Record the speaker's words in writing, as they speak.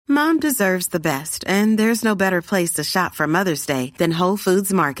Mom deserves the best, and there's no better place to shop for Mother's Day than Whole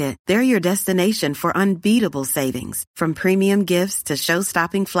Foods Market. They're your destination for unbeatable savings, from premium gifts to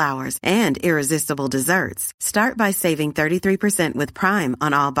show-stopping flowers and irresistible desserts. Start by saving 33% with Prime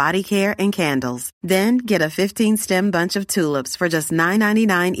on all body care and candles. Then get a 15-stem bunch of tulips for just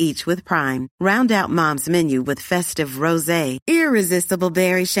 $9.99 each with Prime. Round out Mom's menu with festive rosé, irresistible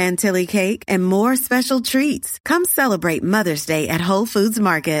berry chantilly cake, and more special treats. Come celebrate Mother's Day at Whole Foods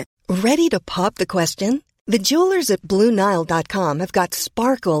Market. Ready to pop the question? The jewelers at BlueNile.com have got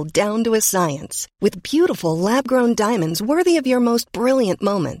sparkle down to a science with beautiful lab-grown diamonds worthy of your most brilliant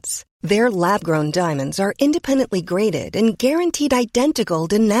moments. Their lab-grown diamonds are independently graded and guaranteed identical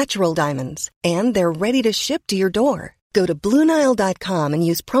to natural diamonds, and they're ready to ship to your door. Go to BlueNile.com and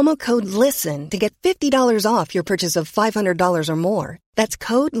use promo code LISTEN to get $50 off your purchase of $500 or more. That's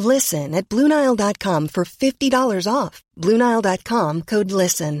code LISTEN at BlueNile.com for $50 off. BlueNile.com, code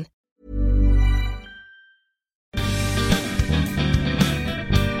LISTEN.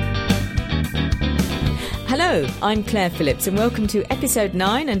 Hello, I'm Claire Phillips and welcome to episode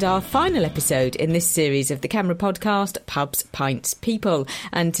 9 and our final episode in this series of the CAMRA podcast, Pubs, Pints, People.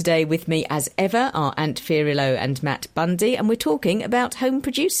 And today with me as ever are Ant Fiorillo and Matt Bundy, and we're talking about home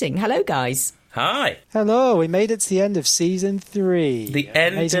producing. Hello guys. Hi. Hello, we made it to the end of season 3. The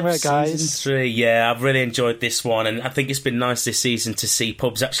end Amazing of work, season guys. 3. Yeah, I've really enjoyed this one, and I think it's been nice this season to see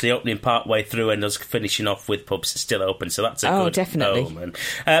pubs actually opening part way through and us finishing off with pubs still open, so that's a good definitely. omen.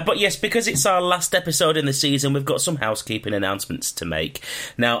 But yes, because it's our last episode in the season, we've got some housekeeping announcements to make.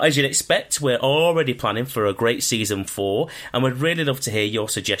 Now, as you'd expect, we're already planning for a great season 4, and we'd really love to hear your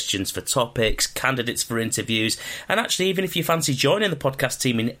suggestions for topics, candidates for interviews, and actually even if you fancy joining the podcast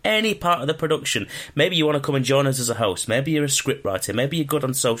team in any part of the production, maybe you want to come and join us as a host, maybe you're a scriptwriter, maybe you're good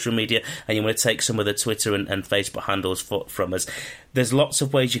on social media and you want to take some of the Twitter and Facebook handles from us. There's lots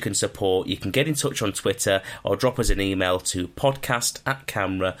of ways you can support. You can get in touch on Twitter or drop us an email to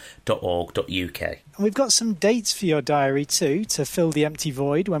podcast@camra.org.uk. And we've got some dates for your diary too, to fill the empty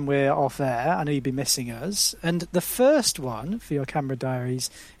void when we're off air. I know you'll be missing us. And the first one for your CAMRA diaries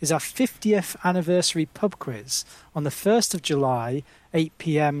is our 50th anniversary pub quiz on the 1st of July, 8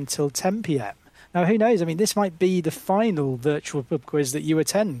 p.m. till 10 p.m. Now, who knows? I mean, this might be the final virtual pub quiz that you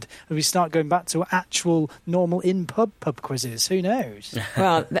attend, and we start going back to actual normal in-pub pub quizzes. Who knows?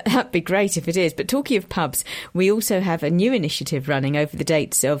 Well, that'd be great if it is. But talking of pubs, we also have a new initiative running over the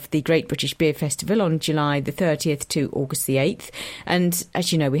dates of the Great British Beer Festival on July the 30th to August the 8th. And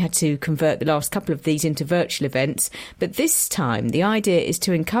as you know, we had to convert the last couple of these into virtual events. But this time, the idea is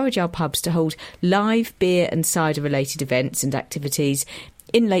to encourage our pubs to hold live beer and cider-related events and activities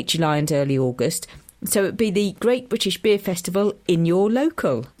in late July and early August. So it would be the Great British Beer Festival in your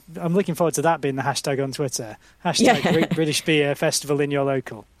local. I'm looking forward to that being the hashtag on Twitter. Hashtag Great British Beer Festival in your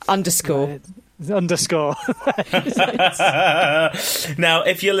local. _. Underscore. Now,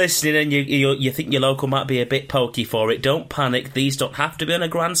 if you're listening and you think your local might be a bit pokey for it, don't panic. These don't have to be on a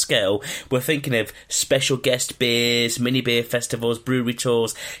grand scale. We're thinking of special guest beers, mini beer festivals, brewery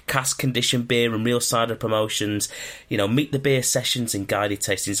tours, cask condition beer and real cider promotions, meet the beer sessions and guided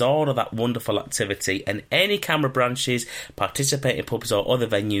tastings, all of that wonderful activity. And any CAMRA branches, participating pubs or other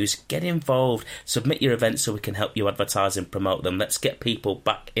venues, get involved. Submit your events so we can help you advertise and promote them. Let's get people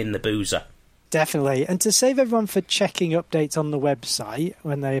back in the boozer. Definitely. And to save everyone for checking updates on the website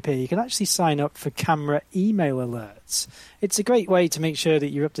when they appear, you can actually sign up for CAMRA email alerts. It's a great way to make sure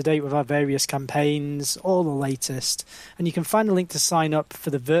that you're up to date with our various campaigns, all the latest. And you can find a link to sign up for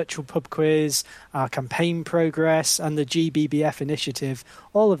the virtual pub quiz, our campaign progress, and the GBBF initiative.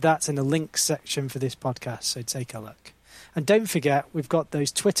 All of that's in the links section for this podcast, so take a look. And don't forget, we've got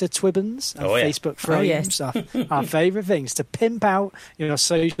those Twitter twibbons and Facebook frames, our favourite things to pimp out your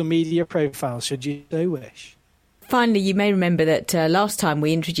social media profiles, should you so wish. Finally, you may remember that last time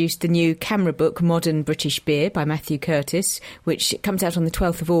we introduced the new CAMRA book, Modern British Beer, by Matthew Curtis, which comes out on the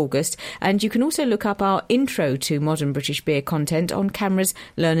 12th of August. And you can also look up our intro to Modern British Beer content on CAMRA's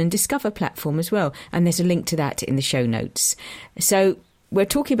Learn and Discover platform as well. And there's a link to that in the show notes. So we're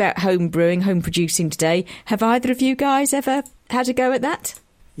talking about home brewing, home producing today. Have either of you guys ever had a go at that?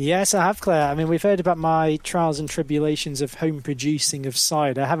 Yes, I have, Claire. I mean, we've heard about my trials and tribulations of home producing of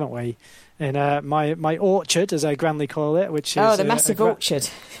cider, haven't we? In my orchard, as I grandly call it, which is... the massive orchard.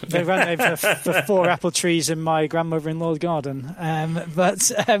 They ran over for 4 apple trees in my grandmother-in-law's garden. But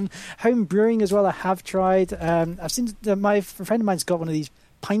home brewing as well, I have tried. I've seen... my friend of mine's got one of these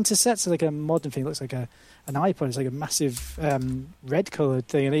pinter sets, like a modern thing. It looks like an iPod. It's like a massive red-coloured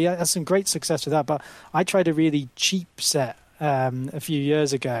thing, and he has some great success with that. But I tried a really cheap set a few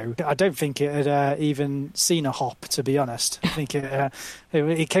years ago. I don't think it had even seen a hop, to be honest. I think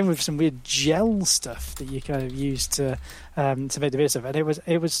it came with some weird gel stuff that you kind of used to make the beer stuff, and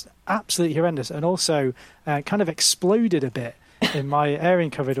it was absolutely horrendous, and also kind of exploded a bit in my airing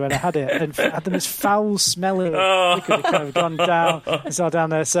cupboard when I had it, and had the most foul-smelling liquid that kind of gone down and started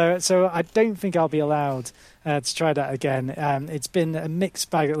down there. So I don't think I'll be allowed to try that again. It's been a mixed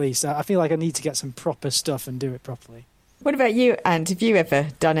bag at least. I feel like I need to get some proper stuff and do it properly. What about you, Ant? Have you ever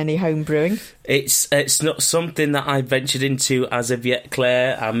done any home brewing? It's not something that I've ventured into as of yet,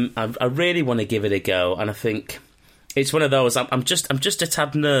 Claire. I really want to give it a go, and I think it's one of those. I'm just a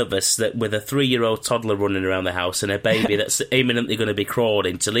tad nervous that with a 3-year-old toddler running around the house and a baby that's imminently going to be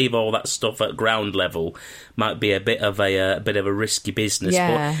crawling, to leave all that stuff at ground level might be a bit of a risky business.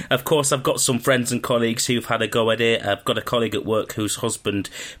 Yeah. But of course, I've got some friends and colleagues who've had a go at it. I've got a colleague at work whose husband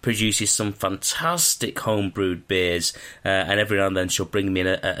produces some fantastic homebrewed beers, and every now and then she'll bring me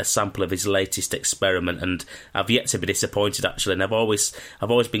a sample of his latest experiment, and I've yet to be disappointed actually. And I've always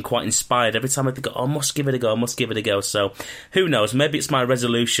been quite inspired every time I think, I must give it a go. So who knows, maybe it's my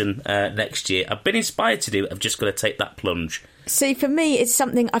resolution next year. I've been inspired to do it, I've just got to take that plunge. See, for me, it's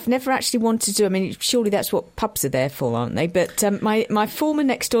something I've never actually wanted to do. I mean, surely that's what pubs are there for, aren't they? But my former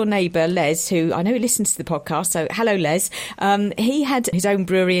next-door neighbour, Les, who I know he listens to the podcast, so hello, Les, he had his own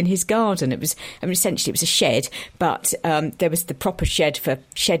brewery in his garden. Essentially it was a shed, but there was the proper shed for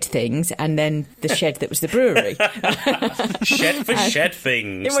shed things, and then the shed that was the brewery. Shed for shed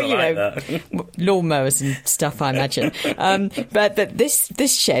things. Well, that. Lawnmowers and stuff, I imagine. But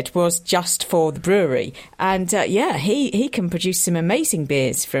this shed was just for the brewery. And, he can produce some amazing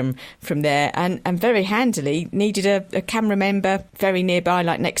beers from there, and very handily needed a camera member very nearby,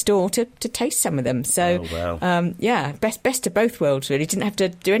 like next door, to taste some of them. So, best of both worlds, really. Didn't have to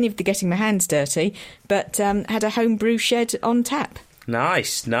do any of the getting my hands dirty, but had a home brew shed on tap.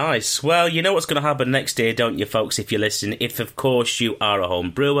 Nice. Well, you know what's going to happen next year, don't you, folks, if you listen? If, of course, you are a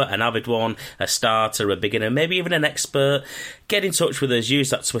home brewer, an avid one, a starter, a beginner, maybe even an expert, get in touch with us. Use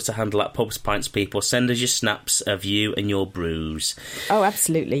that Twitter handle at Pubs Pints People. Send us your snaps of you and your brews. Oh,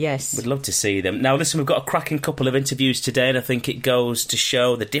 absolutely, yes. We'd love to see them. Now, listen, we've got a cracking couple of interviews today, and I think it goes to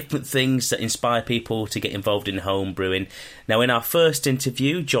show the different things that inspire people to get involved in home brewing. Now, in our first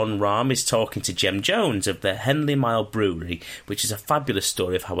interview, John Rahm is talking to Jem Jones of the Henley Mile Brewery, which is a fabulous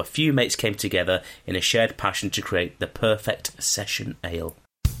story of how a few mates came together in a shared passion to create the perfect session ale.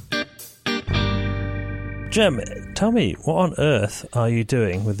 Jem, tell me, what on earth are you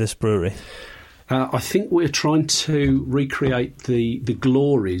doing with this brewery? I think we're trying to recreate the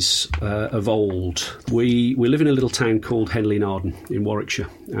glories of old. We live in a little town called Henley in Arden in Warwickshire,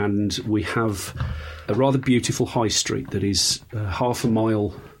 and we have a rather beautiful high street that is half a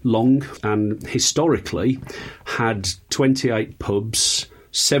mile long and historically had 28 pubs,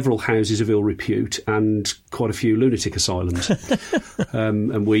 several houses of ill repute, and quite a few lunatic asylums.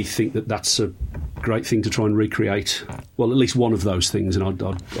 And we think that that's a great thing to try and recreate. Well, at least one of those things, and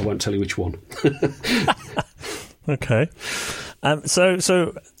I won't tell you which one. Okay.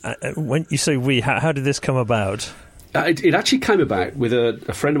 So when you say we, how did this come about? It actually came about with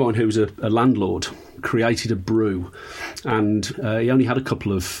a friend of mine who was a landlord, created a brew, and he only had a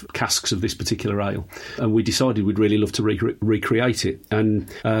couple of casks of this particular ale, and we decided we'd really love to recreate it, and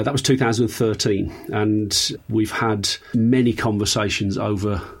that was 2013, and we've had many conversations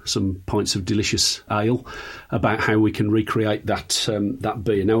over some pints of delicious ale about how we can recreate that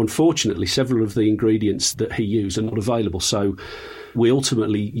beer. Now, unfortunately, several of the ingredients that he used are not available, so we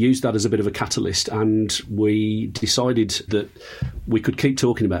ultimately used that as a bit of a catalyst, and we decided that we could keep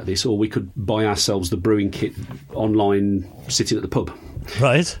talking about this, or we could buy ourselves the brewing kit online sitting at the pub.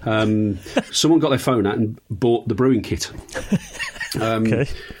 Right. Someone got their phone out and bought the brewing kit. Okay.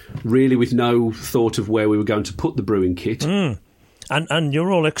 Really with no thought of where we were going to put the brewing kit. Mm. And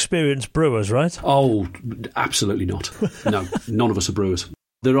you're all experienced brewers, right? Oh, absolutely not. No, none of us are brewers.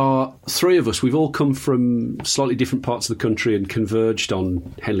 There are three of us. We've all come from slightly different parts of the country and converged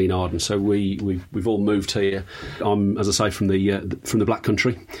on Henley in Arden. So we've all moved here. I'm, as I say, from the Black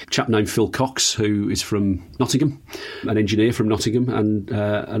Country. A chap named Phil Cox, who is from Nottingham, an engineer from Nottingham, and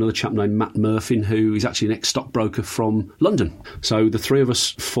another chap named Matt Murphy, who is actually an ex-stockbroker from London. So the three of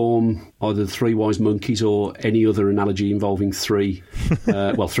us form either the Three Wise Monkeys or any other analogy involving three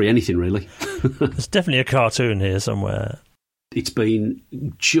anything really. There's definitely a cartoon here somewhere. It's been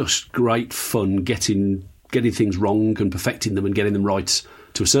just great fun getting things wrong and perfecting them and getting them right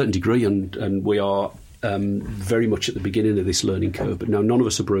to a certain degree, and we are very much at the beginning of this learning curve. But no, none of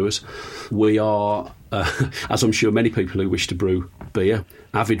us are brewers. We are, as I'm sure many people who wish to brew beer,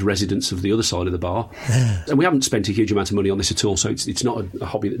 avid residents of the other side of the bar. And we haven't spent a huge amount of money on this at all, so it's not a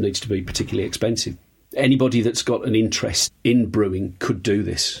hobby that needs to be particularly expensive. Anybody that's got an interest in brewing could do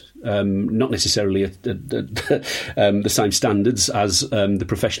this. Not necessarily at the same standards as the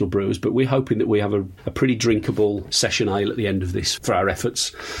professional brewers, but we're hoping that we have a pretty drinkable session ale at the end of this for our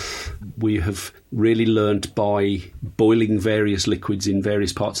efforts. We have really learned by boiling various liquids in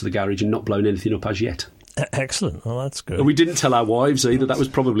various parts of the garage and not blown anything up as yet. Excellent. Well, that's good. And we didn't tell our wives either. That was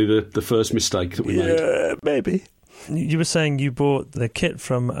probably the first mistake that we made. Yeah, maybe. You were saying you bought the kit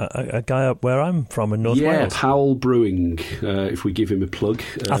from a guy up where I'm from in North Wales. Yeah, Powell Brewing, if we give him a plug.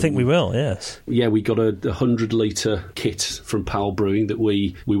 I think we will, yes. Yeah, we got a 100-litre kit from Powell Brewing that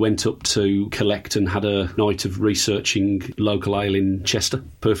we went up to collect and had a night of researching local ale in Chester.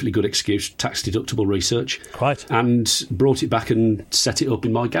 Perfectly good excuse, tax-deductible research. Quite. And brought it back and set it up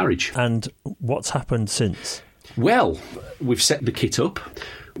in my garage. And what's happened since? Well, we've set the kit up.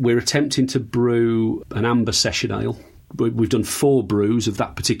 We're attempting to brew an amber session ale. We've done 4 brews of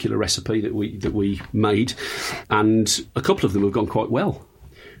that particular recipe that we made, and a couple of them have gone quite well.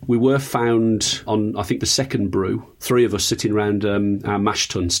 We were found on, I think, the second brew, 3 of us sitting around our mash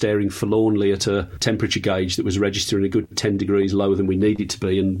tun, staring forlornly at a temperature gauge that was registering a good 10 degrees lower than we need it to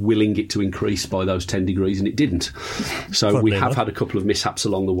be and willing it to increase by those 10 degrees, and it didn't. So we have had a couple of mishaps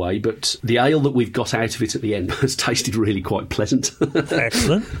along the way, but the ale that we've got out of it at the end has tasted really quite pleasant.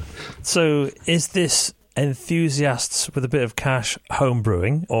 Excellent. So is this enthusiasts with a bit of cash home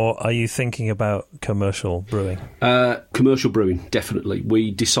brewing, or are you thinking about commercial brewing? Commercial brewing, definitely.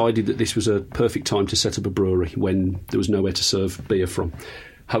 We decided that this was a perfect time to set up a brewery when there was nowhere to serve beer from.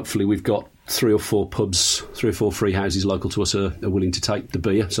 Hopefully we've got 3 or 4 pubs, 3 or 4 free houses local to us are willing to take the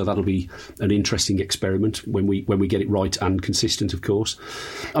beer, so that'll be an interesting experiment when we get it right and consistent, of course.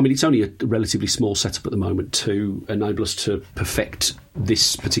 I mean, it's only a relatively small setup at the moment to enable us to perfect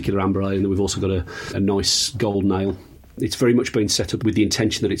this particular amber ale, and then we've also got a nice golden ale. It's very much been set up with the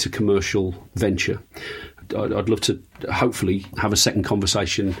intention that it's a commercial venture. I'd love to hopefully have a second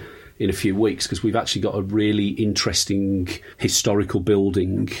conversation in a few weeks, because we've actually got a really interesting historical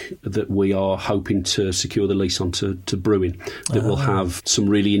building that we are hoping to secure the lease on to brewing, that will have some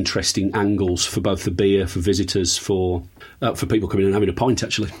really interesting angles for both the beer, for visitors, for people coming in and having a pint,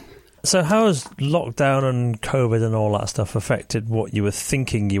 actually. So how has lockdown and COVID and all that stuff affected what you were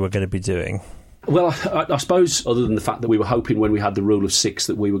thinking you were going to be doing? Well, I suppose other than the fact that we were hoping when we had the rule of 6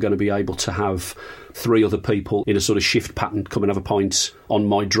 that we were going to be able to have 3 other people in a sort of shift pattern come and have a pint on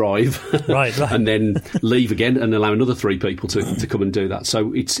my drive, right. And then leave again and allow another 3 people to come and do that.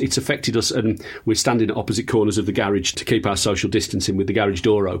 So it's affected us, and we're standing at opposite corners of the garage to keep our social distancing with the garage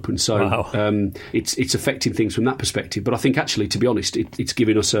door open. So wow. It's affecting things from that perspective. But I think actually, to be honest, it's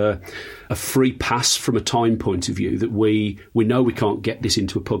giving us a free pass from a time point of view, that we know we can't get this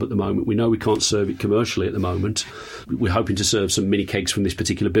into a pub at the moment. We know we can't serve it commercially at the moment. We're hoping to serve some mini kegs from this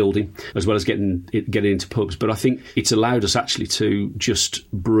particular building, as well as getting into pubs. But I think it's allowed us actually to just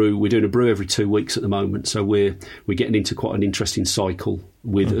brew. We're doing a brew every 2 weeks at the moment, so we're getting into quite an interesting cycle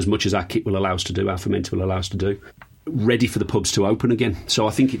with as much as our kit will allow us to do, our fermenter will allow us to do, ready for the pubs to open again. So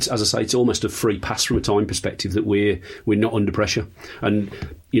I think it's, as I say, it's almost a free pass from a time perspective, that we're not under pressure. And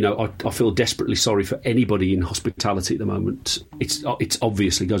I feel desperately sorry for anybody in hospitality at the moment. It's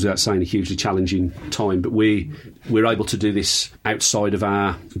obviously, goes without saying, a hugely challenging time, but we're able to do this outside of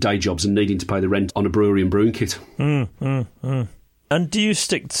our day jobs and needing to pay the rent on a brewery and brewing kit. And do you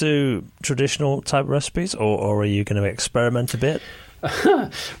stick to traditional type recipes, or are you going to experiment a bit?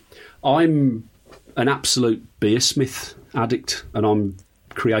 I'm an absolute beersmith addict, and I'm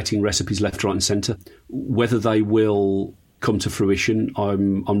creating recipes left, right and centre. Whether they will come to fruition,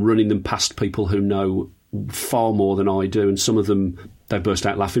 I'm running them past people who know far more than I do, and some of them, they burst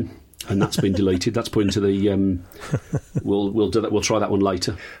out laughing, and that's been deleted. That's put into the we'll do that. We'll try that one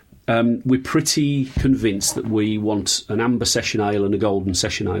later. We're pretty convinced that we want an amber session ale and a golden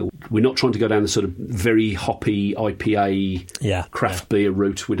session ale. We're not trying to go down the sort of very hoppy IPA craft beer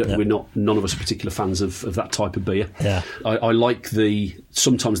route. We're not. None of us are particular fans of that type of beer. Yeah. I like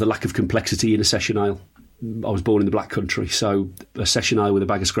sometimes the lack of complexity in a session ale. I was born in the Black Country, so a session ale with a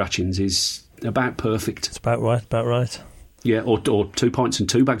bag of scratchings is about perfect. It's about right. Yeah, or 2 pints and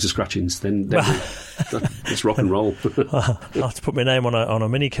 2 bags of scratchings, then it's rock and roll. I'll have to put my name on a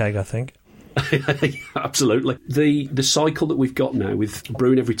mini keg, I think. Absolutely. The cycle that we've got now with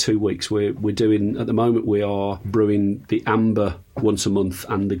brewing every 2 weeks, we're doing, at the moment we are brewing the amber once a month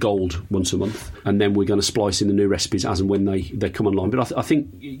and the gold once a month, and then we're going to splice in the new recipes as and when they come online. But I think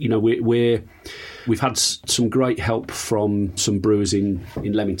we're We've had some great help from some brewers in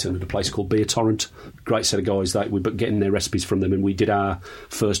Leamington at a place called Beer Torrent. Great set of guys. We're getting their recipes from them, and we did our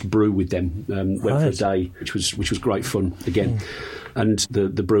first brew with them. Went for a day, which was great fun again. And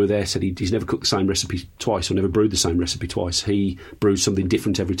the brewer there said he's never cooked the same recipe twice, or never brewed the same recipe twice. He brews something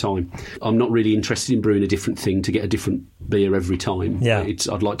different every time. I'm not really interested in brewing a different thing to get a different beer every time. Yeah.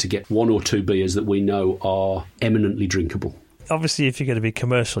 I'd like to get one or two beers that we know are eminently drinkable. Obviously, if you're going to be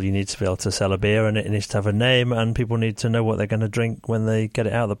commercial, you need to be able to sell a beer, and it needs to have a name, and people need to know what they're going to drink when they get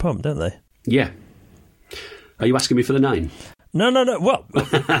it out of the pump, don't they? Yeah. Are you asking me for the name? No. Well,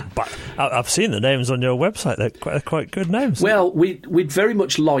 but I've seen the names on your website. They're quite good names. Well, we'd very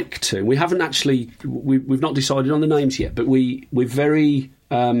much like to. We haven't actually. We've not decided on the names yet, but we're very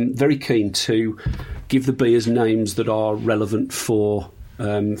very keen to give the beers names that are relevant for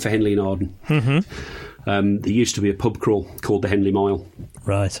Henley and Arden. Mm-hmm. There used to be a pub crawl called the Henley Mile.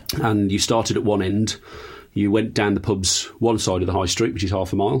 Right. And you started at one end. You went down the pub's one side of the high street, which is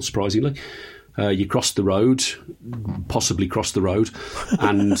half a mile, surprisingly. You crossed the road, possibly crossed the road,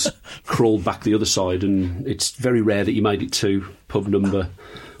 and crawled back the other side. And it's very rare that you made it to pub number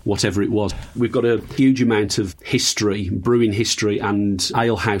whatever it was. We've got a huge amount of history, brewing history and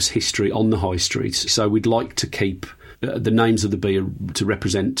alehouse history on the high street. So we'd like to keep the names of the beer to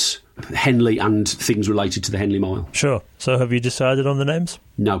represent Henley and things related to the Henley Mile. Sure. So have you decided on the names?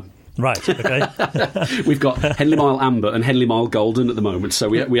 No. Right, okay. We've got Henley Mile Amber and Henley Mile Golden at the moment, so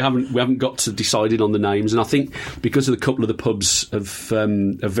we haven't got to decided on the names. And I think because of a couple of the pubs have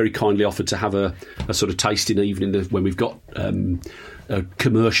very kindly offered to have a sort of tasting evening when we've got a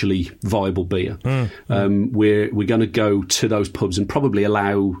commercially viable beer, we're going to go to those pubs and probably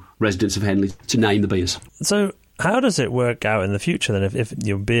allow residents of Henley to name the beers. So how does it work out in the future then? If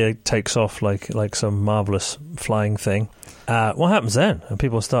your beer takes off like some marvellous flying thing, what happens then? And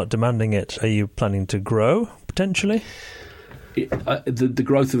people start demanding it. Are you planning to grow, potentially? The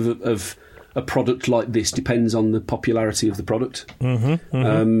growth of a product like this depends on the popularity of the product.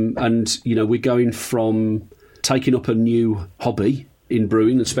 And, we're going from taking up a new hobby in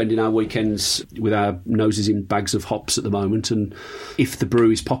brewing and spending our weekends with our noses in bags of hops at the moment. And if the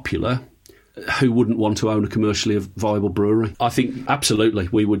brew is popular, who wouldn't want to own a commercially viable brewery? I think absolutely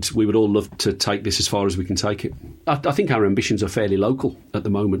we would all love to take this as far as we can take it. I think our ambitions are fairly local at the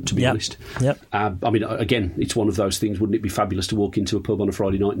moment, to be honest. Yep. Again, it's one of those things. Wouldn't it be fabulous to walk into a pub on a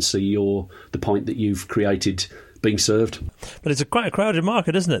Friday night and see the pint that you've created being served? But it's quite a crowded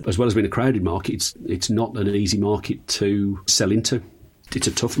market, isn't it? As well as being a crowded market, it's not an easy market to sell into. It's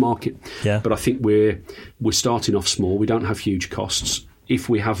a tough market. Yeah. But I think we're starting off small. We don't have huge costs. If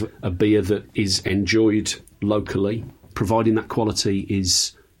we have a beer that is enjoyed locally, providing that quality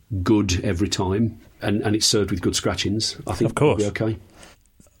is good every time, and it's served with good scratchings, I think we'll be okay.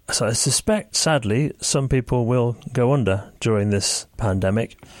 So I suspect, sadly, some people will go under during this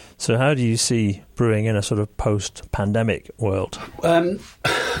pandemic. So how do you see brewing in a sort of post-pandemic world?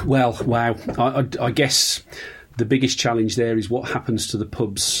 Well, wow. I guess the biggest challenge there is what happens to the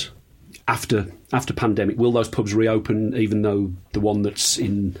pubs after pandemic. Will those pubs reopen even though the one that's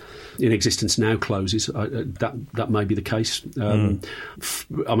in existence now closes? That may be the case. I'm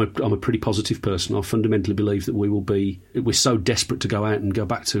a pretty positive person. I fundamentally believe that we're so desperate to go out and go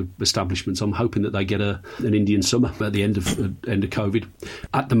back to establishments. I'm hoping that they get an Indian summer at the end of COVID.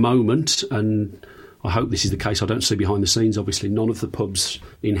 At the moment, and I hope this is the case, I don't see behind the scenes, obviously, none of the pubs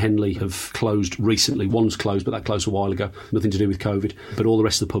in Henley have closed recently. One's closed, but that closed a while ago. Nothing to do with COVID. But all the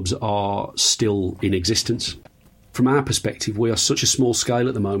rest of the pubs are still in existence. From our perspective, we are such a small scale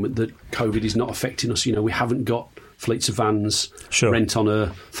at the moment that COVID is not affecting us. We haven't got fleets of vans, rent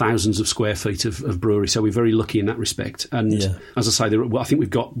on thousands of square feet of brewery. So we're very lucky in that respect. And as I say, I think we've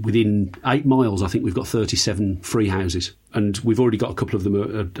got within 8 miles, I think we've got 37 free houses. And we've already got a couple of them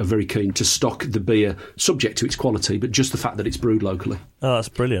are very keen to stock the beer, subject to its quality, but just the fact that it's brewed locally. Oh, that's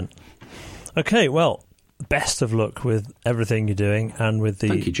brilliant. Okay, well, best of luck with everything you're doing and with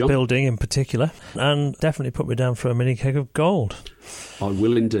the building in particular. And definitely put me down for a mini keg of gold. I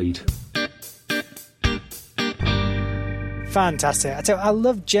will indeed. Fantastic. I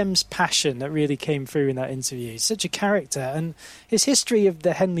love Jem's passion that really came through in that interview. He's such a character, and his history of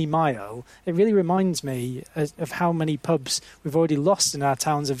the Henley Mile, it really reminds me of how many pubs we've already lost in our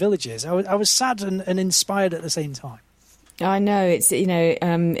towns and villages. I was sad and inspired at the same time. I know it's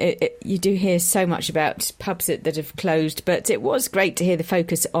you do hear so much about pubs that have closed, but it was great to hear the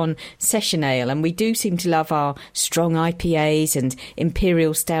focus on session ale, and we do seem to love our strong IPAs and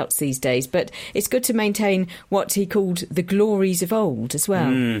imperial stouts these days. But it's good to maintain what he called the glories of old as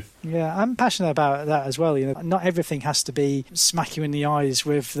well. Yeah, I'm passionate about that as well. Not everything has to be smack you in the eyes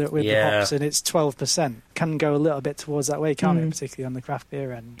with the hops, and it's 12%. Can go a little bit towards that way, can't it? Particularly on the craft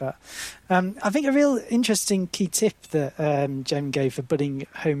beer end. But I think a real interesting key tip that Jem gave for budding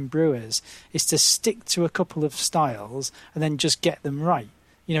home brewers is to stick to a couple of styles and then just get them right.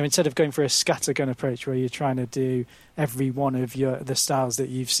 Instead of going for a scattergun approach where you're trying to do every one of the styles that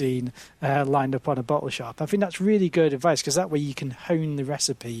you've seen lined up on a bottle shop. I think that's really good advice, because that way you can hone the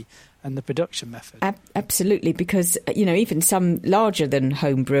recipe and the production method. Absolutely, because even some larger than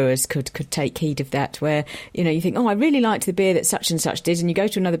home brewers could take heed of that, where you think, I really liked the beer that such and such did, and you go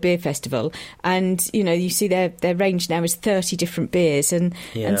to another beer festival and you see their range now is 30 different beers, and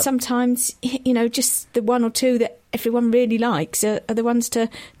sometimes just the one or two that everyone really likes are the ones to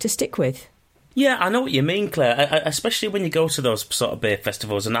stick with. Yeah, I know what you mean, Claire, especially when you go to those sort of beer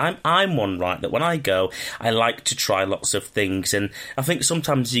festivals, and I'm one, right, that when I go, I like to try lots of things, and I think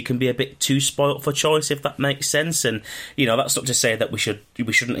sometimes you can be a bit too spoilt for choice, if that makes sense, and, that's not to say that we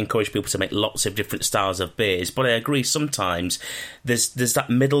shouldn't encourage people to make lots of different styles of beers, but I agree sometimes there's that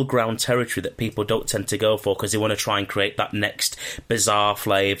middle ground territory that people don't tend to go for, because they want to try and create that next bizarre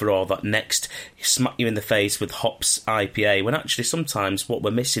flavour, or that next smack you in the face with hops IPA, when actually sometimes what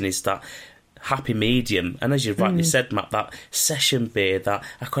we're missing is that happy medium, and as you rightly said, Matt, that session beer that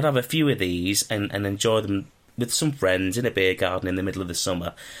I could have a few of these and enjoy them with some friends in a beer garden in the middle of the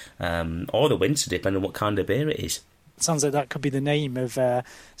summer, or the winter, depending on what kind of beer it is. Sounds like that could be the name of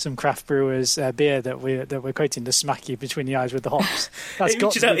some craft brewers' beer that we're quoting, to smack you between the eyes with the hops. That's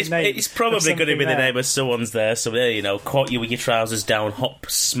got to be the name. It's probably going to be the name of someone's there. So caught you with your trousers down, hop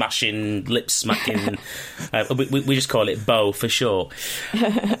smashing, lip smacking. We just call it Bo for sure.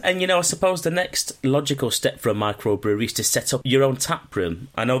 And I suppose the next logical step for a microbrewery is to set up your own tap room.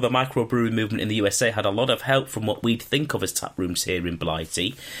 I know the microbrewery movement in the USA had a lot of help from what we'd think of as tap rooms here in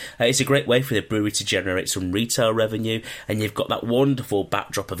Blighty. It's a great way for the brewery to generate some retail revenue, and you've got that wonderful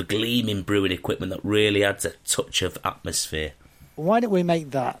backdrop of gleaming brewing equipment that really adds a touch of atmosphere. Why don't we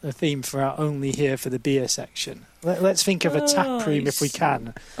make that a theme for our Only Here for the Beer section? Let's think of a tap room if we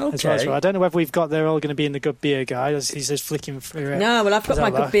can. Okay. As well. I don't know whether we've got, they're all going to be in the Good Beer Guide, as he says, flicking through it. No, well, I've got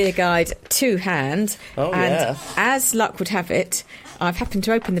my Good Beer Guide to hand. And as luck would have it, I've happened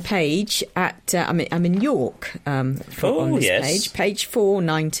to open the page at, I'm in York on this page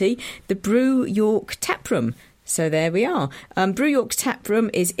 490, the Brew York Tap Room. So there we are. Brew York's tap room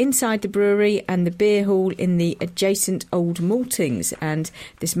is inside the brewery and the beer hall in the adjacent Old Maltings. And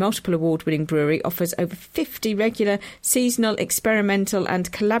this multiple award-winning brewery offers over 50 regular, seasonal, experimental and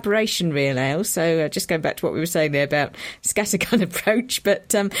collaboration real ales. So just going back to what we were saying there about scattergun approach. But,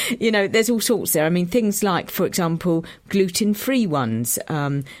 there's all sorts there. I mean, things like, for example, gluten-free ones.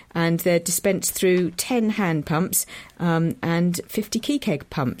 And they're dispensed through 10 hand pumps and 50 key keg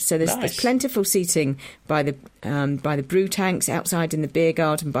pumps. So there's plentiful seating by the brew tanks, outside in the beer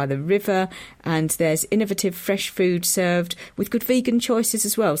garden by the river, and there's innovative fresh food served with good vegan choices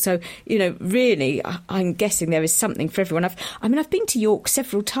as well. So, really, I'm guessing there is something for everyone. I've been to York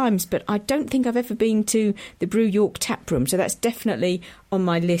several times, but I don't think I've ever been to the Brew York tap room. So that's definitely on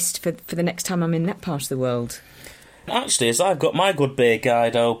my list for the next time I'm in that part of the world. Actually, as I've got my Good Beer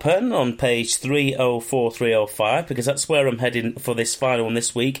Guide open on page 304, 305, because that's where I'm heading for this final one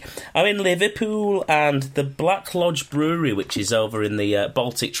this week. I'm in Liverpool, and the Black Lodge Brewery, which is over in the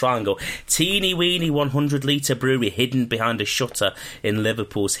Baltic Triangle, teeny-weeny 100-litre brewery hidden behind a shutter in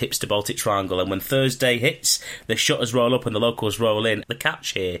Liverpool's hipster Baltic Triangle. And when Thursday hits, the shutters roll up and the locals roll in. The catch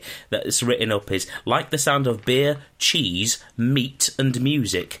here that's written up is, like the sound of beer, cheese, meat and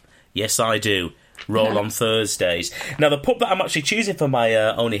music. Yes, I do. Roll on Thursdays. Now, the pub that I'm actually choosing for my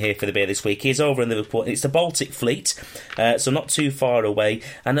Only Here for the Beer this week is over in Liverpool. It's the Baltic Fleet, so not too far away.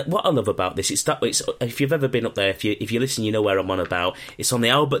 And what I love about this, it's if you've ever been up there, if you listen, you know where I'm on about. It's on the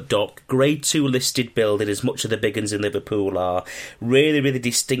Albert Dock, Grade 2 listed building, as much of the big uns in Liverpool are. Really, really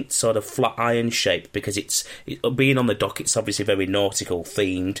distinct sort of flat iron shape, because being on the dock, it's obviously very nautical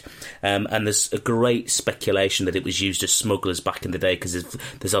themed. And there's a great speculation that it was used as smugglers back in the day, because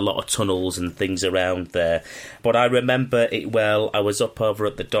there's a lot of tunnels and things around there. But I remember it well. I was up over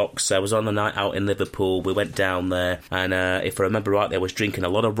at the docks. I was on a night out in Liverpool. We went down there, and if I remember right, I was drinking a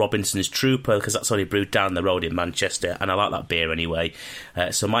lot of Robinson's Trooper, because that's only brewed down the road in Manchester, and I like that beer anyway.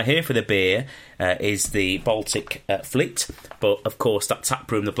 So my Here for the Beer is the Baltic Fleet, but of course that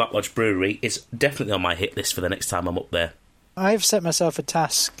tap room, the Black Lodge Brewery, is definitely on my hit list for the next time I'm up there. I've set myself a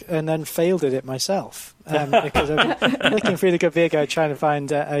task and then failed at it myself because I'm looking through the Good Beer Guide trying to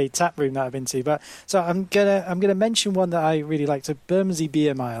find a tap room that I've been to. But so I'm gonna mention one that I really like. So Bermondsey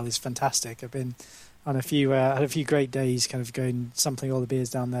Beer Mile is fantastic. I've been on a few great days, kind of going sampling all the beers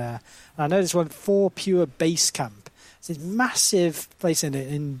down there. And I know this one, 4 Pure Base Camp. It's this massive place in an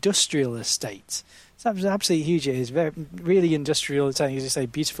industrial estate. It's absolutely huge. It is very, really industrial. As you say,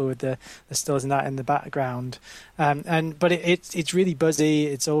 beautiful with the stores and that in the background. But it's really buzzy.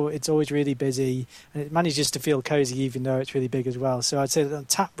 It's always really busy, and it manages to feel cosy even though it's really big as well. So I'd say that the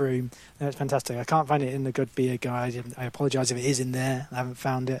tap room, it's fantastic. I can't find it in the Good Beer Guide. I apologise if it is in there. I haven't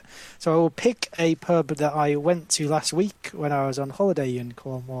found it. So I will pick a pub that I went to last week when I was on holiday in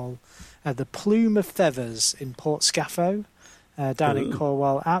Cornwall, the Plume of Feathers in Port Scaffo. Down in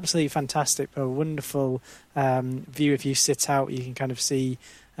Cornwall, absolutely fantastic, a wonderful view. If you sit out, you can kind of see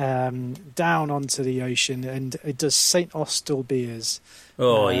down onto the ocean, and it does St. Austell beers.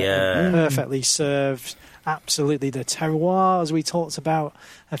 Perfectly served. Absolutely, the terroir, as we talked about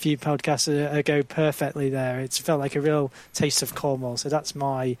a few podcasts ago, perfectly there. It's felt like a real taste of Cornwall, so that's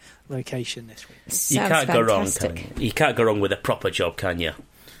my location this week. You can't go wrong, can you? You can't go wrong with a proper job, can you?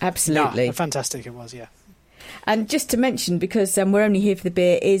 Absolutely. No, fantastic it was, yeah. And just to mention, because we're only here for the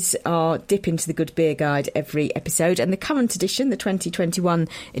beer, is our dip into the Good Beer Guide every episode. And the current edition, the 2021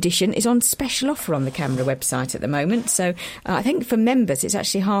 edition, is on special offer on the CAMRA website at the moment. So I think for members it's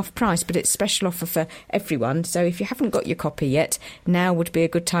actually half price, but it's special offer for everyone. So if you haven't got your copy yet, now would be a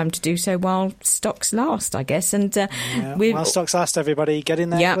good time to do so while stocks last, I guess. And while stocks last, everybody, get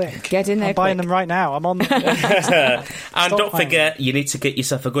in there quick. Get in there I'm buying them right now. I'm on them. And don't forget, you need to get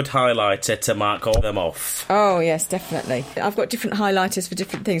yourself a good highlighter to mark all them off. Oh, yes, definitely. I've got different highlighters for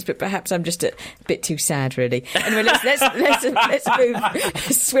different things, but perhaps I'm just a bit too sad, really. Anyway, let's move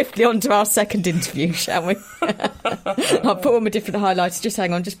swiftly on to our second interview, shall we? I'll put on my different highlighters. Just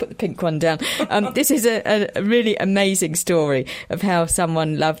hang on, just put the pink one down. This is a really amazing story of how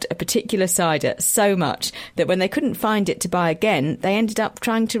someone loved a particular cider so much that when they couldn't find it to buy again, they ended up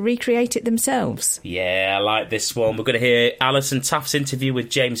trying to recreate it themselves. Yeah, I like this one. We're going to hear Alison Taft's interview with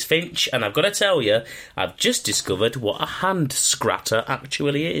James Finch, and I've got to tell you, I've just discovered what a hand scratter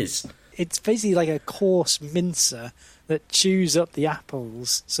actually is. It's basically like a coarse mincer that chews up the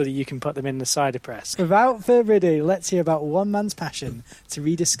apples so that you can put them in the cider press. Without further ado, let's hear about one man's passion to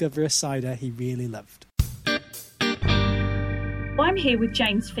rediscover a cider he really loved. I'm here with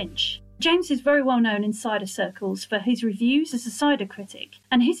James Finch. James is very well known in cider circles for his reviews as a cider critic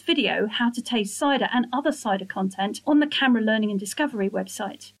and his video How to Taste Cider and Other Cider Content on the CAMRA Learning and Discovery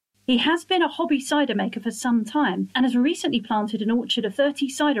website. He has been a hobby cider maker for some time and has recently planted an orchard of 30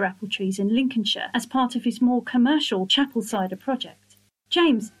 cider apple trees in Lincolnshire as part of his more commercial Chapel Cider project.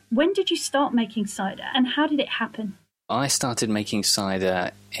 James, when did you start making cider and how did it happen? I started making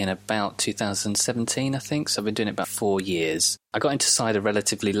cider in about 2017, I think, so I've been doing it about 4 years. I got into cider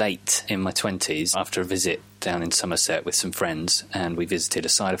relatively late in my 20s after a visit down in Somerset with some friends, and we visited a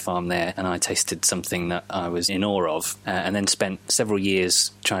cider farm there, and I tasted something that I was in awe of, and then spent several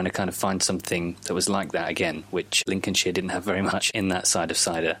years trying to kind of find something that was like that again, which Lincolnshire didn't have very much in that side of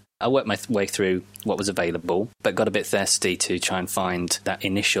cider. I worked my way through what was available, but got a bit thirsty to try and find that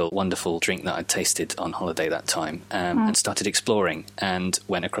initial wonderful drink that I'd tasted on holiday that time, and started exploring, and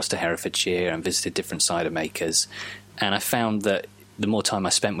went across to Herefordshire and visited different cider makers. And I found that the more time I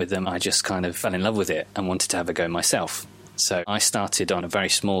spent with them, I just kind of fell in love with it and wanted to have a go myself. So I started on a very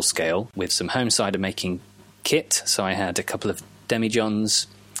small scale with some home cider making kit. So I had a couple of demijohns,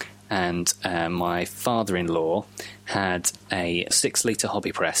 and my father-in-law had a 6-litre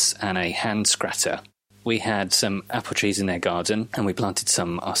hobby press and a hand scratter. We had some apple trees in their garden, and we planted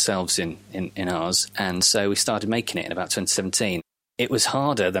some ourselves in ours, and so we started making it in about 2017. It was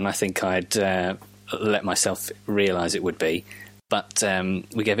harder than I think I'd let myself realise it would be, but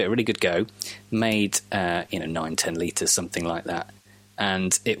we gave it a really good go, made 9-10 litres, something like that,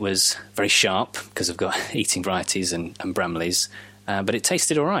 and it was very sharp because I've got eating varieties and Bramleys, but it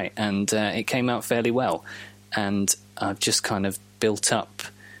tasted all right, and it came out fairly well, and I've just kind of built up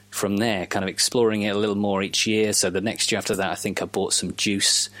from there, kind of exploring it a little more each year. So the next year after that, I think I bought some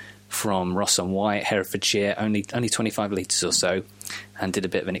juice from Ross on Wye, Herefordshire, only 25 litres or so, and did a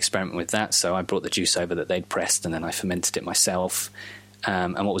bit of an experiment with that. So I brought the juice over that they'd pressed, and then I fermented it myself.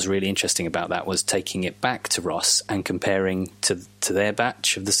 And what was really interesting about that was taking it back to Ross and comparing to their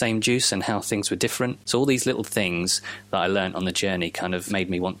batch of the same juice and how things were different. So all these little things that I learnt on the journey kind of made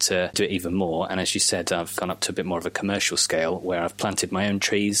me want to do it even more. And as you said, I've gone up to a bit more of a commercial scale where I've planted my own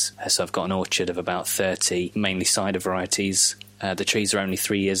trees. So I've got an orchard of about 30, mainly cider varieties. The trees are only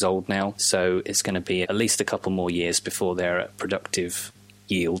 3 years old now, so it's going to be at least a couple more years before they're at productive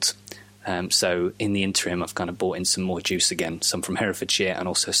yield. So in the interim, I've kind of bought in some more juice again, some from Herefordshire and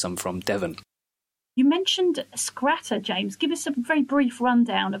also some from Devon. You mentioned scratter, James. Give us a very brief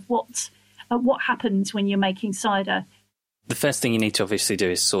rundown of what happens when you're making cider. The first thing you need to obviously do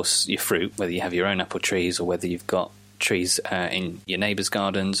is source your fruit, whether you have your own apple trees or whether you've got trees in your neighbours'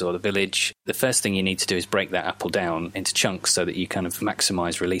 gardens or the village. The first thing you need to do is break that apple down into chunks so that you kind of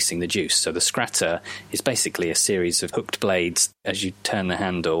maximise releasing the juice. So the scratter is basically a series of hooked blades. As you turn the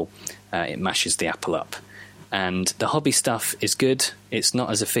handle, it mashes the apple up. And the hobby stuff is good. It's not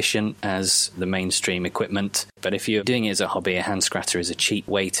as efficient as the mainstream equipment. But if you're doing it as a hobby, a hand scratter is a cheap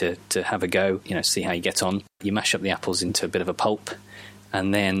way to have a go, see how you get on. You mash up the apples into a bit of a pulp.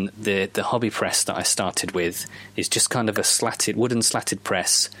 And then the hobby press that I started with is just kind of a wooden slatted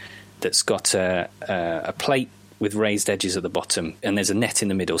press that's got a plate with raised edges at the bottom. And there's a net in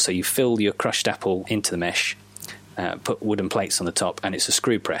the middle. So you fill your crushed apple into the mesh, put wooden plates on the top, and it's a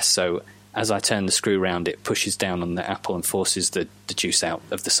screw press. So as I turn the screw round, it pushes down on the apple and forces the juice out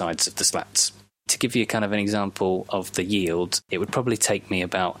of the sides of the slats. To give you kind of an example of the yield, it would probably take me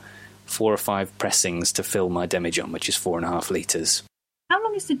about 4 or 5 pressings to fill my demijohn, which is 4.5 litres. How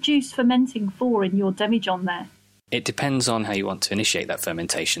long is the juice fermenting for in your demijohn there? It depends on how you want to initiate that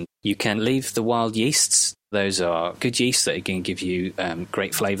fermentation. You can leave the wild yeasts. Those are good yeasts that are going to give you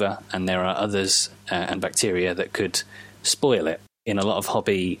great flavour, and there are others and bacteria that could spoil it. In a lot of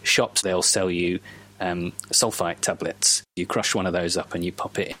hobby shops, they'll sell you sulfite tablets. You crush one of those up and you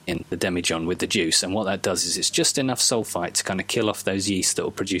pop it in the demijohn with the juice, and what that does is it's just enough sulfite to kind of kill off those yeasts that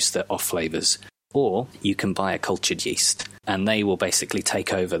will produce the off flavours. Or you can buy a cultured yeast, and they will basically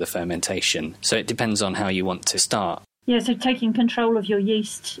take over the fermentation. So it depends on how you want to start. Yeah, so taking control of your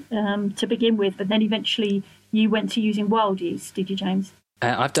yeast to begin with, but then eventually you went to using wild yeast, did you, James?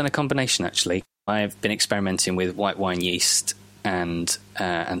 I've done a combination, actually. I've been experimenting with white wine yeast and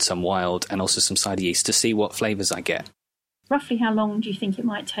some wild and also some cider yeast to see what flavours I get. Roughly how long do you think it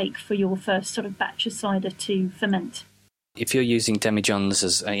might take for your first sort of batch of cider to ferment? If you're using demijohns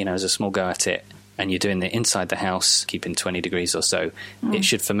as a small go at it, and you're doing it inside the house, keeping 20 degrees or so, it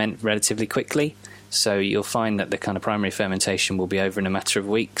should ferment relatively quickly. So you'll find that the kind of primary fermentation will be over in a matter of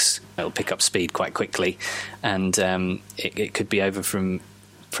weeks. It'll pick up speed quite quickly, and it could be over from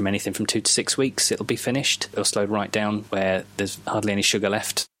anything from 2 to 6 weeks. It'll be finished. It'll slow right down where there's hardly any sugar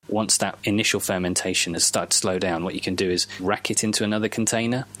left. Once that initial fermentation has started to slow down, what you can do is rack it into another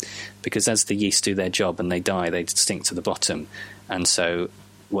container, because as the yeast do their job and they die, they sink to the bottom. And so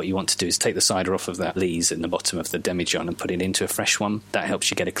what you want to do is take the cider off of that lees in the bottom of the demijohn and put it into a fresh one. That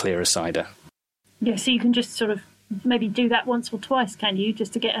helps you get a clearer cider. Yeah, so you can just sort of maybe do that once or twice, can you,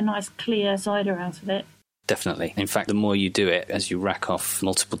 just to get a nice clear cider out of it? Definitely. In fact, the more you do it, as you rack off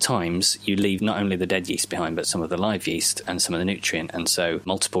multiple times, you leave not only the dead yeast behind, but some of the live yeast and some of the nutrient. And so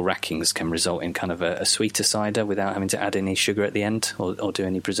multiple rackings can result in kind of a sweeter cider without having to add any sugar at the end or do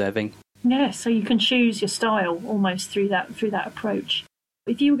any preserving. Yeah, so you can choose your style almost through that approach.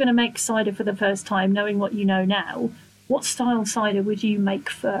 If you were going to make cider for the first time, knowing what you know now, what style cider would you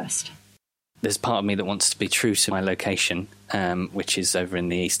make first? There's part of me that wants to be true to my location, which is over in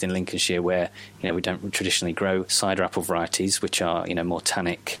the east in Lincolnshire, where we don't traditionally grow cider apple varieties, which are more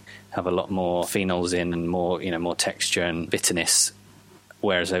tannic, have a lot more phenols in, and more texture and bitterness.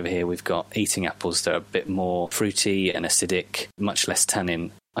 Whereas over here we've got eating apples that are a bit more fruity and acidic, much less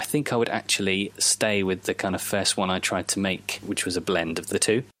tannin. I think I would actually stay with the kind of first one I tried to make, which was a blend of the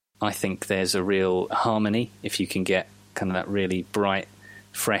two. I think there's a real harmony if you can get kind of that really bright,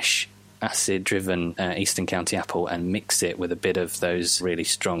 fresh, acid-driven Eastern County apple and mix it with a bit of those really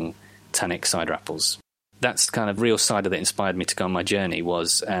strong tannic cider apples. That's the kind of real cider that inspired me to go on my journey,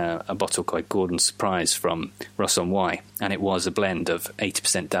 was a bottle called Gordon's Surprise from Ross-on-Wye, and it was a blend of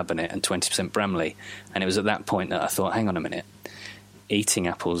 80% Dabinet and 20% Bramley. And it was at that point that I thought, hang on a minute, eating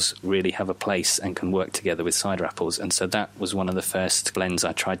apples really have a place and can work together with cider apples. And so that was one of the first blends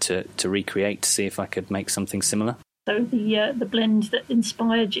I tried to recreate to see if I could make something similar. So the blend that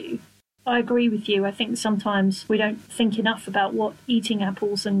inspired you, I agree with you. I think sometimes we don't think enough about what eating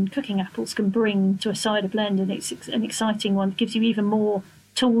apples and cooking apples can bring to a cider blend, and it's an exciting one. It gives you even more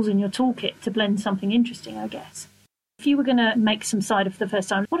tools in your toolkit to blend something interesting, I guess. If you were going to make some cider for the first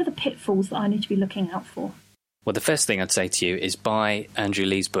time, what are the pitfalls that I need to be looking out for? Well, the first thing I'd say to you is buy Andrew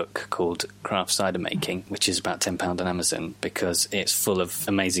Lee's book called Craft Cider Making, which is about £10 on Amazon, because it's full of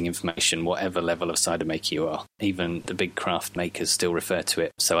amazing information, whatever level of cider maker you are. Even the big craft makers still refer to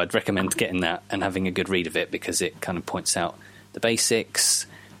it. So I'd recommend getting that and having a good read of it, because it kind of points out the basics,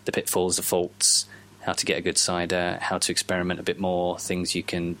 the pitfalls, the faults, how to get a good cider, how to experiment a bit more, things you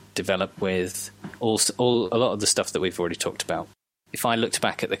can develop with, a lot of the stuff that we've already talked about. If I looked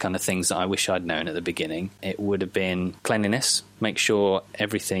back at the kind of things that I wish I'd known at the beginning, it would have been cleanliness. Make sure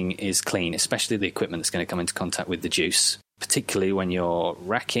everything is clean, especially the equipment that's going to come into contact with the juice. Particularly when you're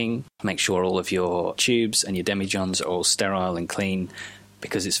racking, make sure all of your tubes and your demijohns are all sterile and clean,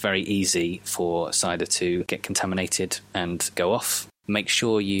 because it's very easy for cider to get contaminated and go off. Make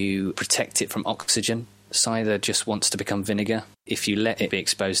sure you protect it from oxygen. Cider just wants to become vinegar. If you let it be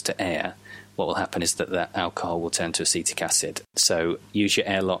exposed to air, what will happen is that alcohol will turn to acetic acid. So use your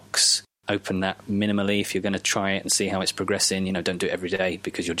airlocks, open that minimally if you're going to try it and see how it's progressing. Don't do it every day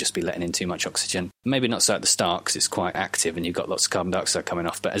because you'll just be letting in too much oxygen. Maybe not so at the start because it's quite active and you've got lots of carbon dioxide coming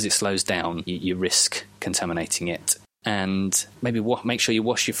off, but as it slows down, you risk contaminating it. And maybe make sure you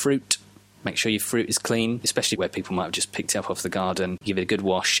wash your fruit. Make sure your fruit is clean, especially where people might have just picked it up off the garden. Give it a good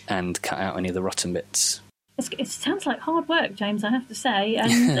wash and cut out any of the rotten bits. It sounds like hard work, James, I have to say.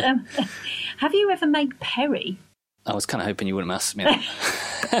 And have you ever made perry? I was kind of hoping you wouldn't ask me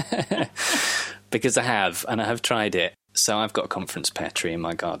that. Because I have, and I have tried it. So I've got a conference pear tree in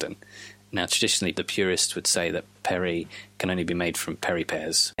my garden. Now, traditionally, the purists would say that perry can only be made from perry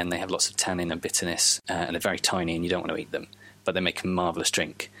pears, and they have lots of tannin and bitterness, and they're very tiny, and you don't want to eat them, but they make a marvellous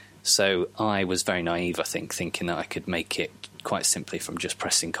drink. So I was very naive, I think, thinking that I could make it quite simply from just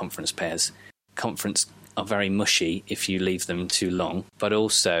pressing conference pears. Conference are very mushy if you leave them too long, but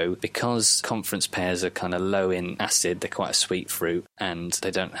also because conference pears are kind of low in acid, they're quite a sweet fruit, and they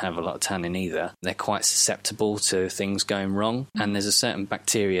don't have a lot of tannin either. They're quite susceptible to things going wrong, and there's a certain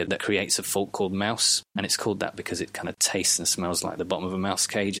bacteria that creates a fault called mouse, and it's called that because it kind of tastes and smells like the bottom of a mouse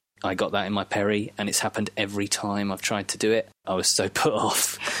cage. I got that in my perry, and it's happened every time I've tried to do it. I was so put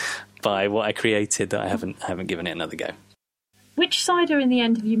off by what I created that I haven't given it another go. Which cider in the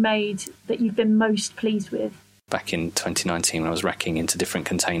end have you made that you've been most pleased with? Back in 2019 when I was racking into different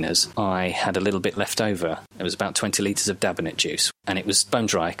containers, I had a little bit left over. It was about 20 litres of Dabinett juice, and it was bone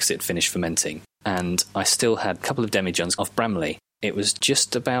dry because it finished fermenting. And I still had a couple of demijohns of Bramley. It was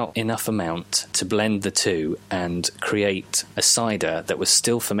just about enough amount to blend the two and create a cider that was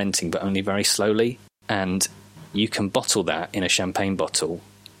still fermenting but only very slowly. And you can bottle that in a champagne bottle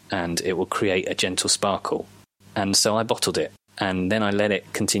and it will create a gentle sparkle. And so I bottled it. And then I let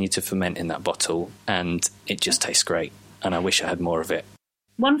it continue to ferment in that bottle, and it just tastes great. And I wish I had more of it.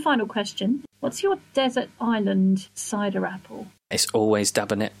 One final question. What's your desert island cider apple? It's always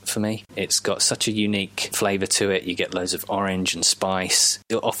Dabinett for me. It's got such a unique flavour to it. You get loads of orange and spice.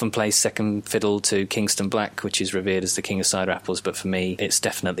 It often plays second fiddle to Kingston Black, which is revered as the king of cider apples, but for me, it's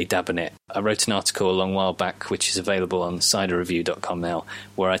definitely Dabinett. I wrote an article a long while back, which is available on ciderreview.com now,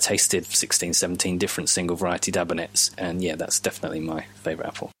 where I tasted 16, 17 different single variety Dabinetts, and yeah, that's definitely my favourite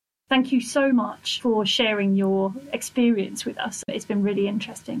apple. Thank you so much for sharing your experience with us. It's been really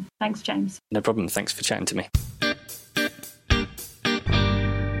interesting. Thanks, James. No problem. Thanks for chatting to me.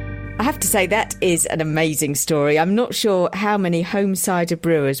 I have to say that is an amazing story. I'm not sure how many home cider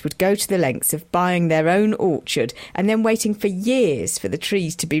brewers would go to the lengths of buying their own orchard and then waiting for years for the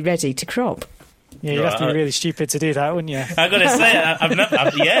trees to be ready to crop. Yeah, you'd have to be really stupid to do that, wouldn't you? I've got to say,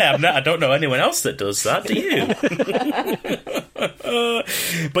 I don't know anyone else that does that, do you?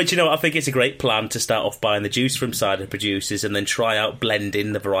 But I think it's a great plan to start off buying the juice from cider producers and then try out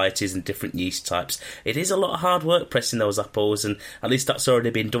blending the varieties and different yeast types. It is a lot of hard work pressing those apples, and at least that's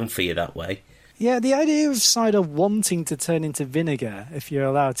already been done for you that way. Yeah, the idea of cider wanting to turn into vinegar if you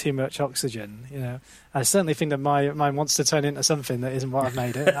allow too much oxygen, I certainly think that mine wants to turn into something that isn't what I've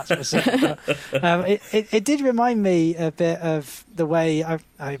made it, that's for certain. But, it did remind me a bit of the way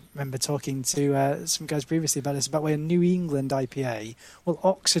I remember talking to some guys previously about this, about where a New England IPA will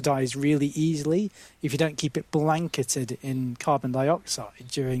oxidise really easily if you don't keep it blanketed in carbon dioxide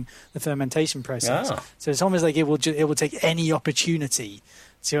during the fermentation process. Oh. So it's almost like it will take any opportunity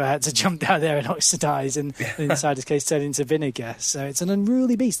to jump down there and oxidise and in the cider's case turn into vinegar. So it's an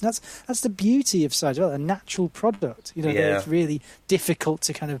unruly beast. And that's the beauty of cider, a natural product. That it's really difficult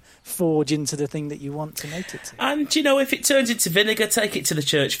to kind of forge into the thing that you want to make it to. And, if it turns into vinegar, take it to the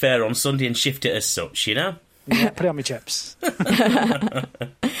church fair on Sunday and shift it as such, Yeah, put it on my chips.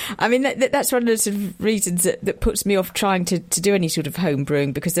 I mean, that's one of the sort of reasons that puts me off trying to do any sort of home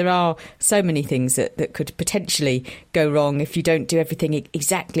brewing, because there are so many things that could potentially go wrong if you don't do everything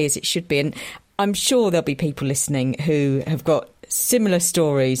exactly as it should be. And I'm sure there'll be people listening who have got similar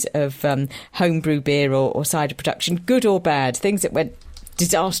stories of homebrew beer or cider production, good or bad, things that went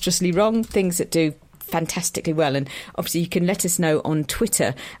disastrously wrong, things that do fantastically well. And obviously you can let us know on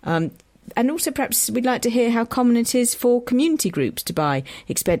Twitter. And also perhaps we'd like to hear how common it is for community groups to buy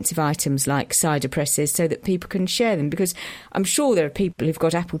expensive items like cider presses so that people can share them, because I'm sure there are people who've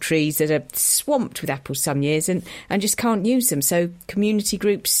got apple trees that are swamped with apples some years and just can't use them. So community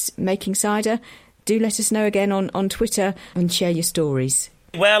groups making cider, do let us know again on Twitter and share your stories.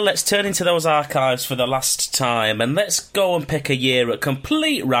 Well, let's turn into those archives for the last time, and let's go and pick a year at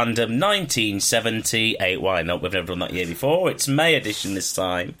complete random, 1978. Why not? We've never done that year before. It's May edition this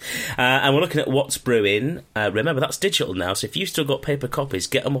time. And we're looking at what's brewing. Remember, that's digital now, so if you've still got paper copies,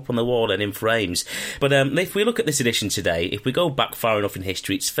 get them up on the wall and in frames. But if we look at this edition today, if we go back far enough in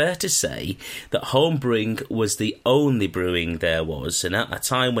history, it's fair to say that home brewing was the only brewing there was. And at a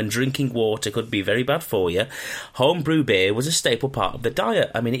time when drinking water could be very bad for you, home brew beer was a staple part of the diet.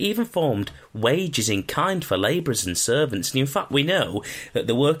 I mean, it even formed wages in kind for labourers and servants. And in fact, we know that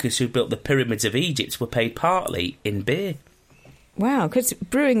the workers who built the pyramids of Egypt were paid partly in beer. Wow, because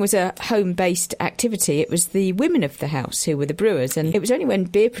brewing was a home-based activity. It was the women of the house who were the brewers, and it was only when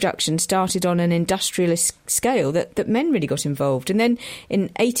beer production started on an industrialist scale that men really got involved. And then in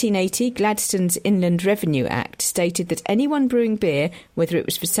 1880, Gladstone's Inland Revenue Act stated that anyone brewing beer, whether it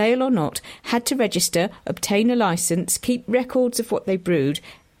was for sale or not, had to register, obtain a licence, keep records of what they brewed,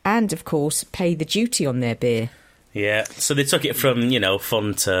 and, of course, pay the duty on their beer. Yeah, so they took it from,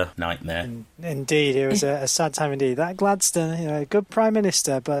 fun to nightmare. Indeed, it was a sad time indeed. That Gladstone, a good Prime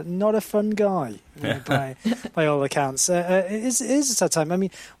Minister, but not a fun guy, by all accounts. It is a sad time. I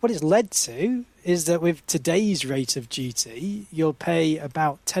mean, what it's led to is that with today's rate of duty, you'll pay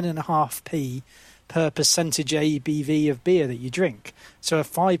about 10.5p per percentage ABV of beer that you drink. So a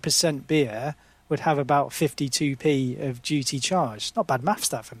 5% beer would have about 52p of duty charged. Not bad maths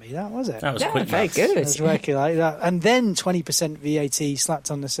that for me, that was it? That was quick very maths. good. It was working like that. And then 20% VAT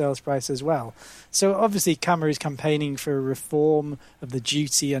slapped on the sales price as well. So obviously CAMRA is campaigning for a reform of the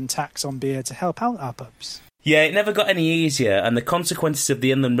duty and tax on beer to help out our pubs. Yeah, it never got any easier, and the consequences of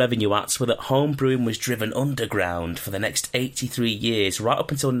the Inland Revenue Acts were that home brewing was driven underground for the next 83 years, right up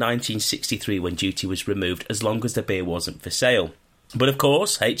until 1963 when duty was removed, as long as the beer wasn't for sale. But of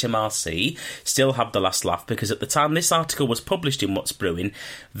course, HMRC still have the last laugh, because at the time this article was published in What's Brewing,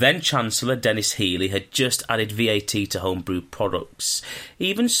 then Chancellor Dennis Healey had just added VAT to homebrew products.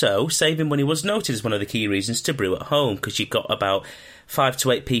 Even so, saving money was noted as one of the key reasons to brew at home, because you got about 5 to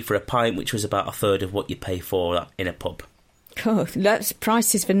 8p for a pint, which was about a third of what you pay for in a pub. Oh, that's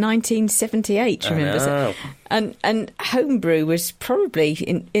prices for 1978, remember? And homebrew was probably,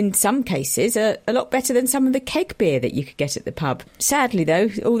 in some cases, a lot better than some of the keg beer that you could get at the pub. Sadly, though,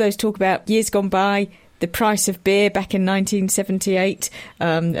 all those talk about years gone by, the price of beer back in 1978,